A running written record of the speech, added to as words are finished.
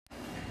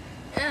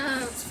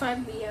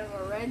5 p.m.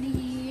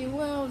 already.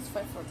 Well, it's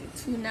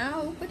 5:42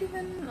 now, but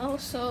even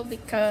also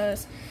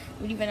because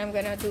even I'm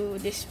gonna do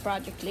this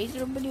project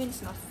later, but even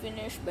it's not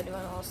finished, but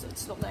even also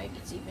it's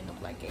even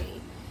look like a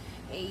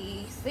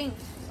thing.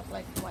 This look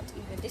like what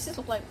even this is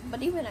look like,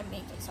 but even I'm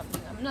making something.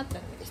 I'm not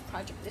done with this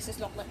project. This is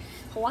look like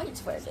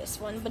Hawaiians wear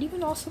this one, but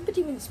even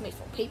it's made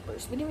from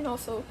papers. But even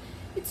also,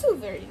 it's so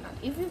very not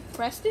even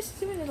pressed. This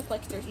is even look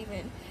like there's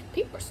even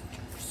paper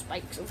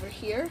spikes over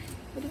here.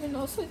 But even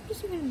also, it's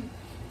just even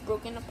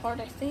broken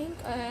apart, I think,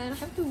 and I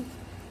have to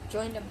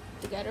join them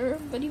together.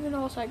 But even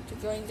also, I have to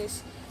join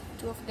this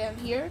two of them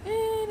here,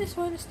 and this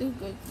one is the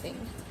good thing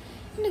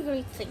and the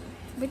great thing.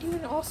 But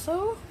even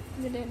also,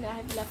 and then I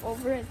have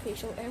leftover and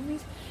facial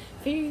areas.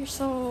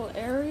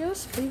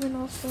 But even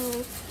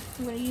also,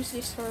 I'm gonna use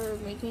this for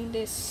making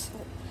this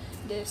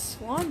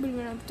one. But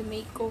even I have to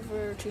make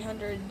over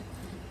 300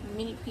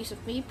 mini piece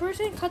of papers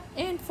and cut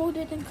and fold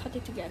it and cut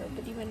it together.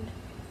 But even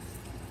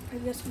I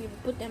guess we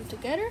put them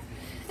together.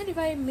 And if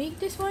I make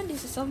this one,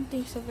 this is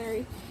something so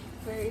very,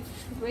 very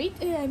great.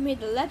 And I made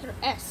the letter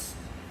S.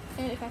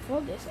 And if I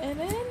fold this, and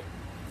then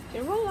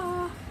here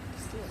voila!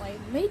 So I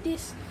made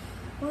this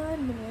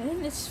one, and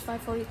then it's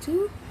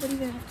 5:42. But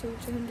even I have to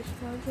return this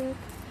project.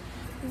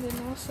 And then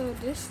also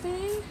this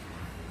thing.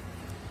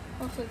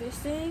 Okay.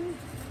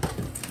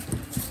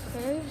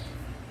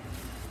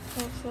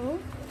 Also,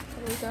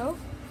 there we go.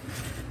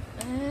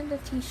 And the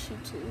tissue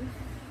too.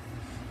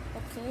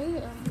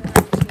 Okay, I'm going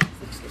to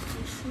fix the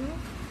tissue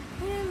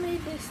and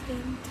made this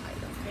thing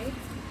tight, okay?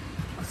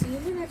 I'll see you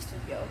in the next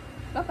video.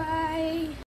 Bye bye!